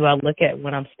only do I look at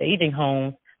when I'm staging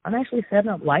homes, I'm actually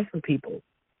setting up life for people.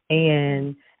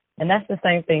 And that's the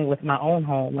same thing with my own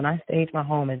home. When I stage my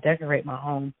home and decorate my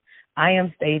home, I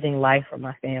am staging life for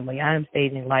my family. I am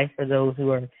staging life for those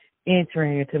who are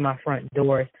entering into my front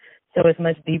doors. So it's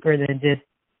much deeper than just,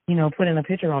 putting a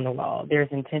picture on the wall. There's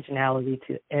intentionality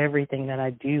to everything that I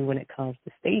do when it comes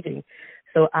to staging.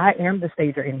 So I am the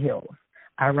stager in heels.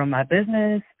 I run my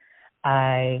business.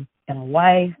 I am a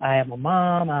wife. I am a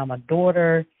mom. I'm a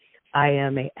daughter. I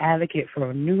am an advocate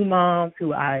for new moms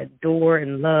who I adore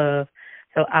and love.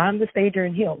 So I'm the stager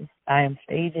in heels. I am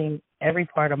staging every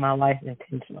part of my life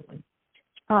intentionally.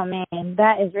 Oh, man,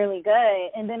 that is really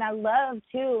good. And then I love,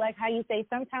 too, like how you say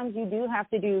sometimes you do have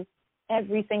to do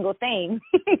every single thing.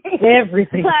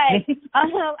 Everything. Like, I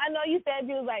know you said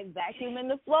you was like vacuuming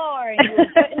the floor and you were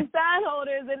putting sign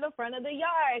holders in the front of the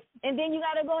yard. And then you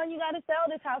got to go and you got to sell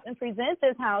this house and present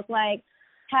this house. Like,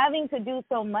 having to do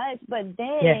so much, but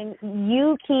then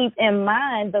you keep in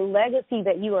mind the legacy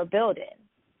that you are building.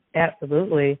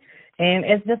 Absolutely. And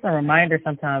it's just a reminder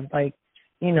sometimes, like,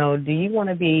 do you want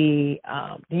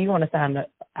to sign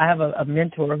I have a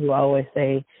mentor who I always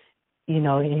say,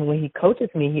 and when he coaches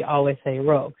me, he always say,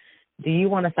 Ro, do you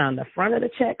want to sign the front of the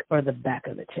check or the back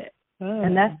of the check?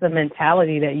 And that's the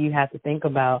mentality that you have to think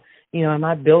about. Am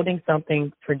I building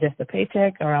something for just a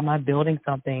paycheck, or am I building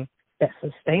something that's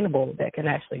sustainable, that can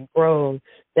actually grow,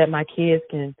 that my kids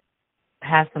can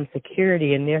have some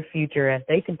security in their future as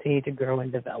they continue to grow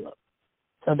and develop?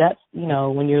 So that's,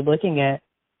 when you're looking at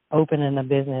opening a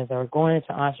business or going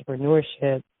into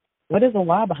entrepreneurship, what is the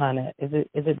why behind it? Is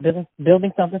it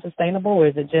building something sustainable, or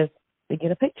is it just to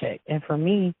get a paycheck? And for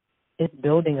me, it's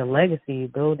building a legacy,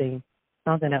 building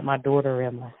something that my daughter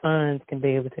and my sons can be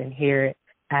able to inherit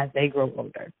as they grow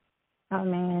older. Oh,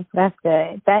 man, that's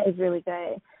good. That is really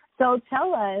good. So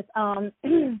tell us,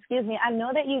 excuse me, I know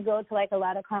that you go to like a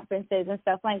lot of conferences and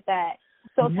stuff like that.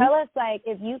 So tell us, like,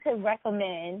 if you could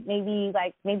recommend maybe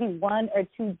one or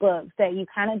two books that you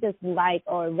kind of just like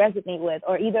or resonate with,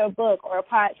 or either a book or a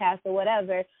podcast or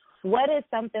whatever. What is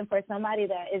something for somebody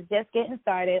that is just getting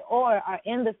started or are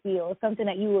in the field, something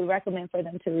that you would recommend for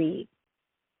them to read?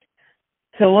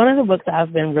 So one of the books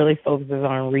I've been really focused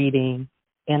on reading,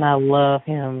 and I love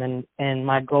him, and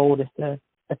my goal is to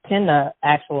attend an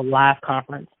actual live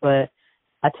conference, but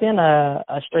I attend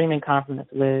a streaming conference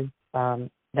with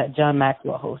that John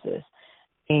Maxwell hosts.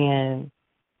 And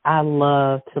I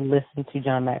love to listen to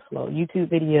John Maxwell YouTube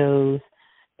videos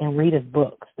and read his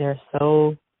books. They're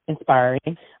so inspiring.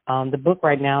 The book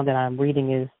right now that I'm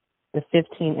reading is The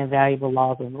 15 Invaluable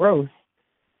Laws of Growth.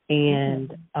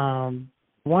 And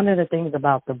one of the things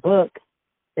about the book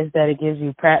is that it gives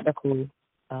you practical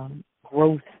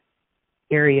growth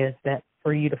areas that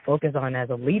for you to focus on as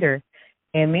a leader.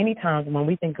 And many times when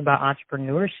we think about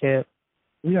entrepreneurship,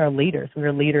 we are leaders. We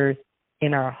are leaders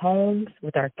in our homes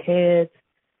with our kids.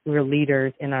 We are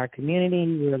leaders in our community.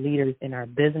 We are leaders in our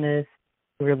business.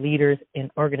 We are leaders in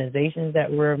organizations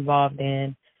that we're involved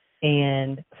in.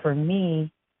 And for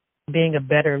me, being a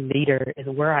better leader is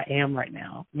where I am right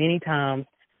now. Many times,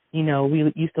 we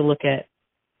used to look at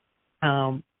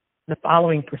the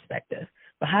following perspective.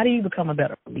 But how do you become a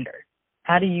better leader?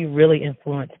 How do you really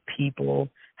influence people?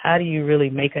 How do you really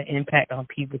make an impact on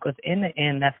people? Because in the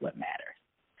end, that's what matters.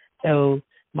 So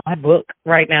my book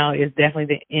right now is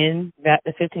definitely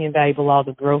The 15 Invaluable Laws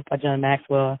of Growth by John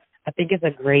Maxwell. I think it's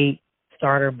a great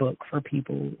starter book for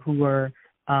people who are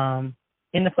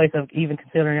in the place of even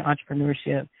considering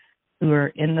entrepreneurship, who are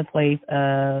in the place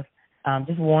of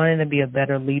just wanting to be a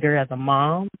better leader as a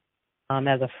mom,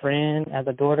 as a friend, as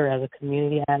a daughter, as a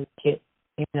community advocate.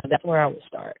 That's where I would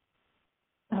start.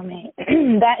 Oh, man,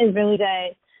 that is really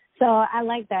good. So I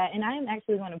like that, and I am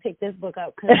actually going to pick this book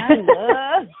up because I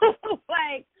love,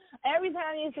 like, every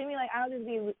time you see me, like, I'll just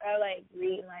be,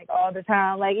 reading, like, all the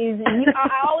time. Like,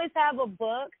 I always have a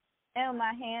book in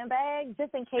my handbag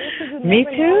just in case. Me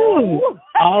too.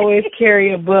 Always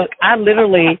carry a book. I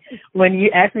literally, when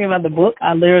you ask me about the book,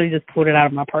 I literally just pulled it out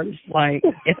of my purse. Like,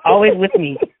 it's always with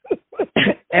me.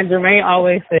 And Jermaine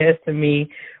always says to me,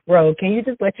 Ro, can you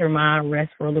just let your mind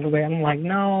rest for a little bit? I'm like,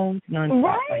 no, none.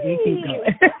 Right. Like, you keep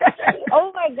going.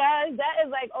 Oh, my gosh, that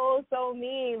is, like, so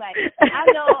me. Like, I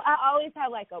know I always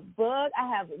have, like, a book. I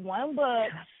have one book.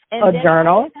 And a then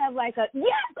journal? I always have, like, a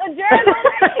journal.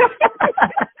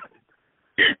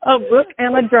 A book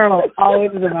and a journal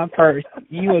always is in my purse.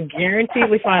 You will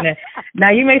guaranteedly find it.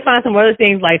 Now, you may find some other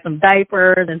things like some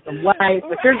diapers and some wipes,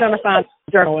 but you're going to find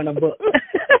a journal in a book.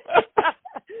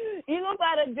 You're going to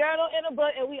find a journal in a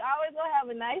book, and we always going to have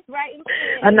a nice writing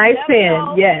pen. A nice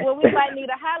pen, yes. Well, we might need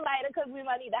a highlighter because we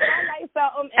might need to highlight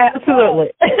something.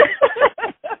 Absolutely.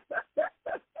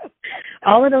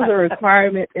 All of those are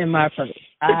requirements in my purse.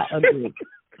 I agree.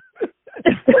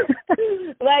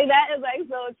 Like, that is, like,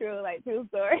 so true, like, true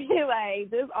story.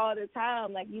 Like, just all the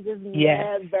time. Like, you just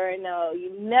never know.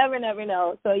 You never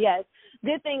know. So, yes,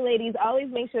 good thing, ladies. Always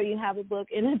make sure you have a book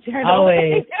in a journal.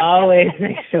 Always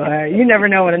make sure. You never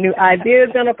know when a new idea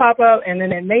is going to pop up, and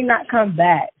then it may not come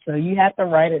back. So you have to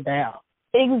write it down.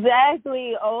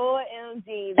 Exactly.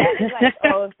 OMG. That is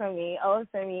like O's for me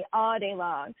all day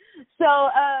long. So,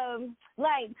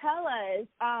 like, tell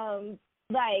us,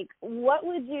 like, what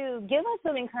would you give us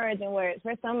some encouraging words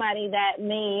for somebody that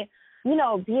may, you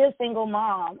know, be a single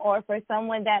mom, or for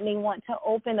someone that may want to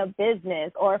open a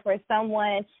business, or for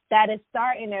someone that is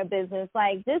starting their business?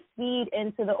 Like, just feed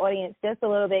into the audience just a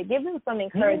little bit. Give them some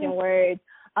encouraging words.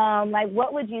 Like,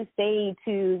 what would you say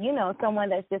to, you know, someone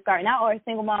that's just starting out, or a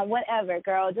single mom, whatever,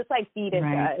 girl, just like feed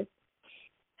into us.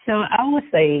 So I would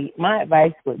say my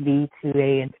advice would be to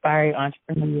a inspiring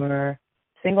entrepreneur,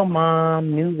 single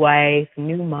mom, new wife,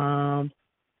 new mom,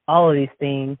 all of these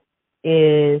things,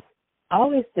 is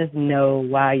always just know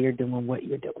why you're doing what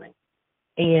you're doing.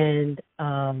 And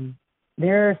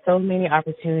there are so many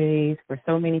opportunities for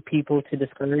so many people to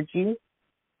discourage you,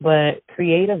 but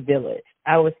create a village.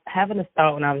 I was having a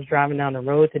thought when I was driving down the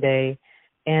road today,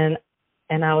 and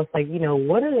I was like, you know,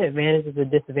 what are the advantages and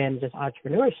disadvantages of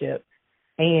entrepreneurship?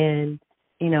 And,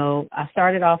 you know, I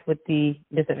started off with the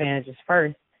disadvantages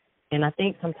first. And I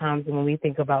think sometimes when we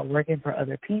think about working for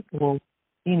other people,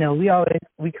 you know,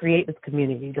 we create this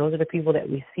community. Those are the people that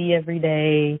we see every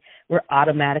day. We're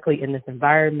automatically in this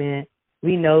environment.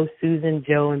 We know Susan,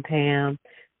 Joe, and Pam.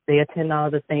 They attend all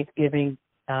the Thanksgiving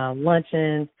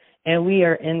luncheons, and we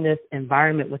are in this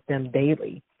environment with them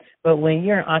daily. But when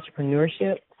you're in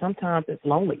entrepreneurship, sometimes it's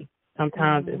lonely.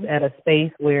 Sometimes it's at a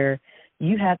space where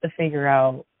you have to figure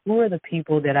out, who are the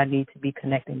people that I need to be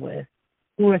connecting with?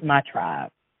 Who is my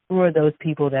tribe? Who are those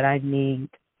people that I need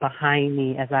behind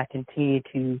me as I continue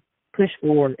to push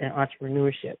forward in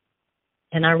entrepreneurship?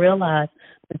 And I realized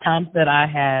the times that I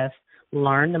have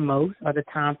learned the most are the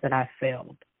times that I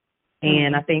failed.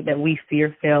 And I think that we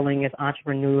fear failing as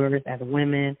entrepreneurs, as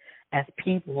women, as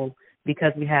people,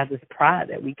 because we have this pride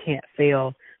that we can't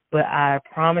fail. But I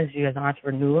promise you, as an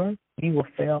entrepreneur, you will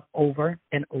fail over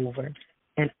and over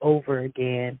and over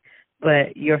again.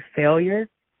 But your failure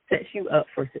sets you up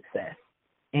for success,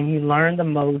 and you learn the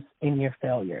most in your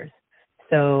failures.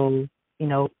 So, you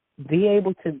know, be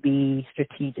able to be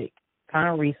strategic,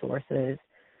 find resources,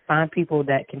 find people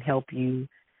that can help you.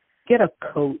 Get a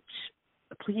coach.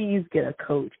 Please get a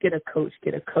coach,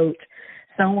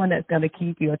 someone that's going to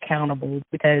keep you accountable,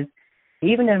 because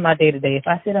even in my day-to-day, if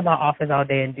I sit in my office all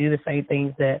day and do the same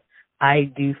things that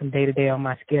I do from day to day on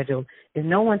my schedule, if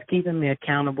no one's keeping me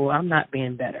accountable, I'm not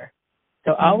being better.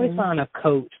 So always find a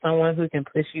coach, someone who can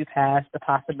push you past the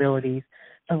possibilities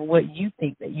of what you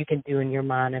think that you can do in your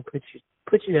mind and put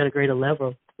you at a greater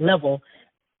level, you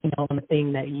know, on the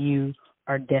thing that you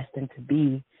are destined to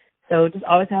be. So just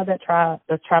always have that tribe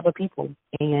of people,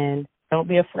 and don't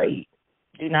be afraid.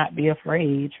 Do not be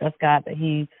afraid. Trust God that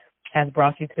He has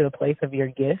brought you to a place of your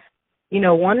gift. You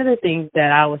know, one of the things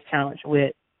that I was challenged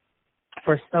with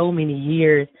for so many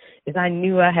years is I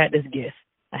knew I had this gift.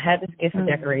 I had this gift for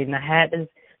decorating. I had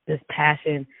this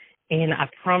passion, and I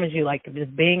promise you, like,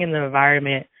 just being in the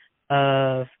environment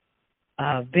of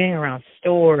being around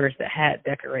stores that had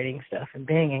decorating stuff and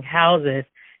being in houses,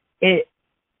 it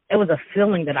was a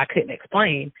feeling that I couldn't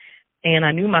explain. And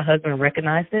I knew my husband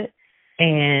recognized it.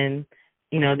 And,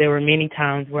 you know, there were many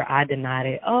times where I denied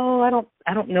it. Oh, I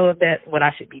don't know if that's what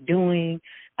I should be doing.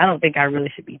 I don't think I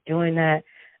really should be doing that.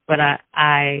 But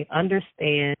I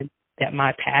understand that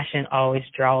my passion always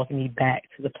draws me back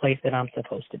to the place that I'm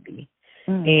supposed to be.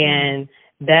 And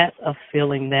that's a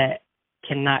feeling that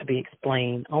cannot be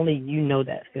explained. Only you know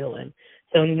that feeling.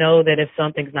 So know that if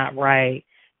something's not right,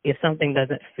 if something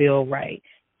doesn't feel right,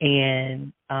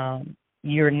 and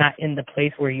you're not in the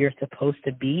place where you're supposed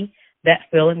to be, that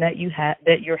feeling that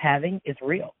you're having is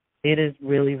real. It is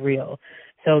really real.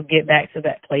 So get back to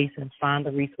that place and find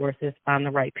the resources, find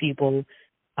the right people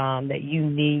that you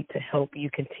need to help you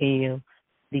continue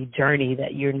the journey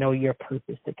that you know your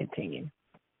purpose to continue.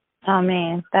 Oh,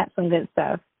 man, that's some good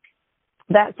stuff.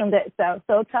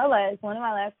 So tell us, one of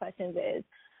my last questions is,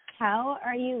 how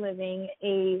are you living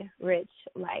a rich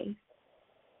life?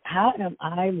 How am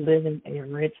I living a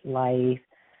rich life?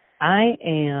 I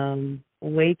am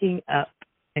waking up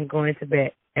and going to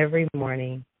bed every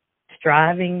morning,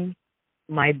 striving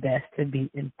my best to be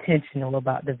intentional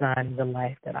about designing the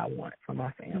life that I want for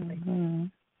my family.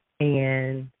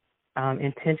 And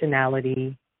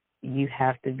intentionality, you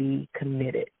have to be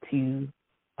committed to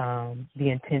the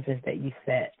intentions that you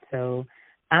set. So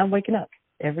I'm waking up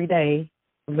every day,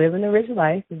 living a rich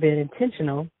life, being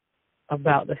intentional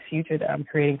about the future that I'm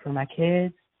creating for my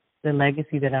kids, the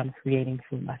legacy that I'm creating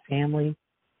for my family,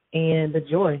 and the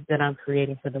joy that I'm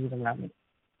creating for those around me.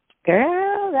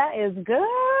 Girl, that is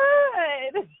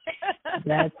good.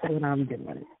 That's what I'm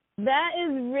doing. That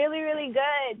is really, really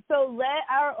good. So let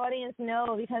our audience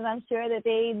know, because I'm sure that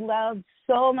they loved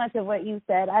so much of what you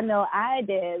said. I know I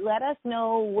did. Let us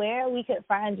know where we could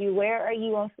find you. Where are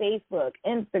you on Facebook,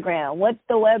 Instagram? What's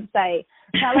the website?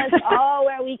 Tell us all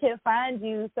where we can find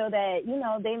you so that, you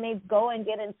know, they may go and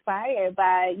get inspired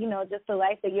by, you know, just the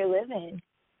life that you're living.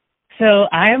 So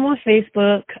I am on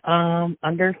Facebook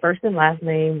under first and last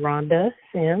name Rhonda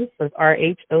Sims. So it's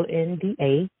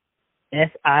RHONDA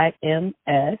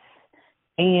SIMS.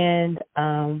 And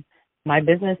my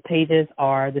business pages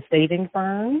are The Staging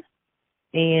Firm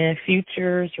and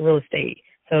Futures Real Estate.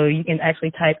 So you can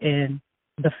actually type in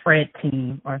the Fred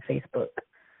Team on Facebook.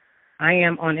 I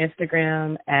am on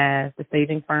Instagram as The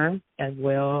Staging Firm, as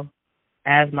well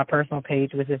as my personal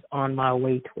page, which is On My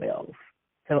Way 12.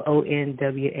 So ONWAY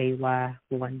 12.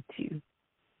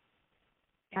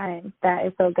 That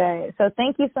is so good. So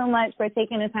thank you so much for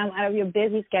taking the time out of your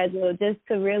busy schedule just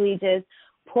to really just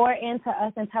pour into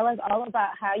us and tell us all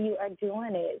about how you are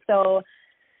doing it. So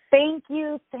thank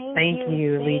you,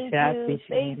 Alicia. I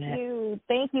appreciate it.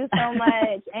 Thank you so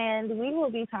much. And we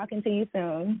will be talking to you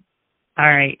soon. All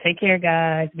right. Take care,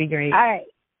 guys. Be great. All right.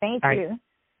 Thank you.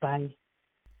 Bye.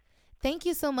 Thank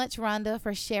you so much, Rhonda,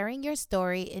 for sharing your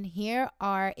story. And here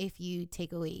are a few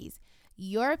takeaways.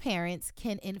 Your parents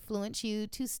can influence you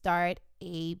to start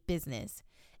a business.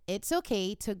 It's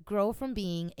okay to grow from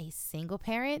being a single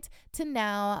parent to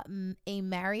now a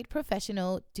married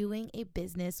professional doing a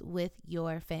business with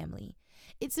your family.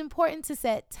 It's important to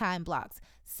set time blocks.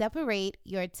 Separate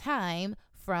your time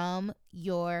from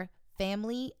your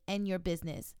family and your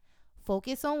business.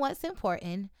 Focus on what's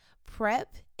important.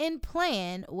 Prep and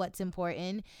plan what's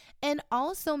important, and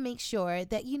also make sure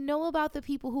that you know about the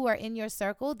people who are in your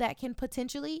circle that can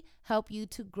potentially help you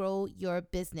to grow your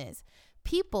business.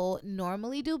 People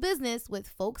normally do business with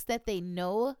folks that they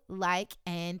know, like,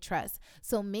 and trust.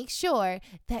 So make sure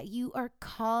that you are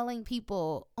calling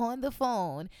people on the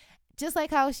phone, just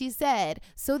like how she said,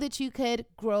 so that you could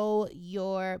grow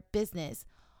your business.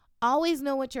 Always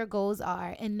know what your goals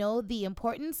are and know the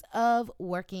importance of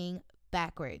working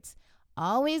backwards.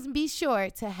 Always be sure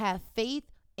to have faith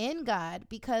in God,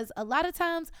 because a lot of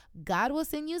times God will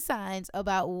send you signs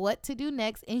about what to do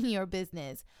next in your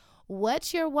business.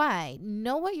 What's your why?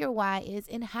 Know what your why is,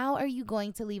 and how are you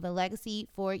going to leave a legacy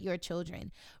for your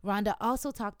children? Rhonda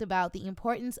also talked about the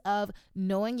importance of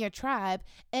knowing your tribe,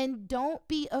 and don't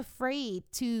be afraid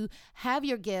to have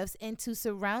your gifts and to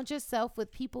surround yourself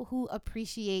with people who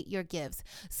appreciate your gifts.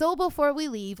 So before we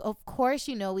leave, of course,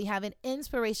 you know, we have an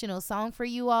inspirational song for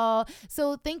you all.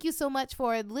 So thank you so much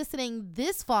for listening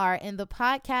this far in the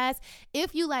podcast.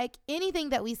 If you like anything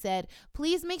that we said,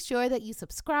 please make sure that you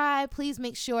subscribe. Please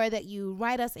make sure that you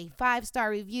write us a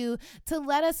 5-star review to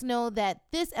let us know that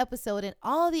this episode and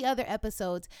all the other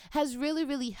episodes has really,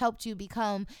 really helped you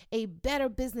become a better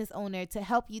business owner, to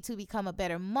help you to become a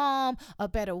better mom, a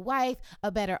better wife, a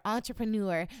better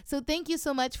entrepreneur. So thank you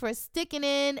so much for sticking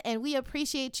in, and we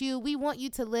appreciate you. We want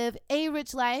you to live a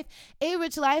rich life. A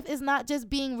rich life is not just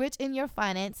being rich in your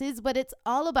finances, but it's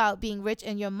all about being rich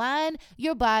in your mind,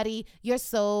 your body, your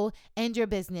soul, and your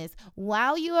business.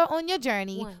 While you are on your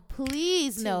journey,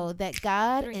 please know that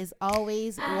God is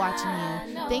always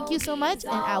watching you. Thank you so much,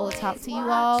 and I will talk to you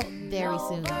all very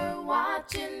soon.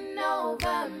 Watching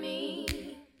over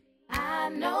me. I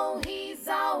know He's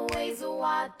always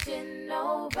watching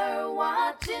over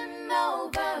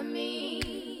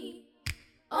me.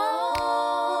 Over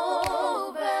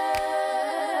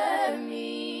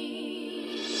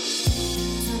me.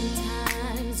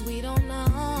 Sometimes we don't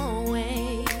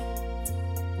always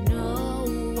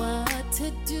know what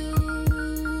to do.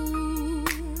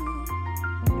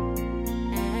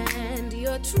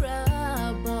 Try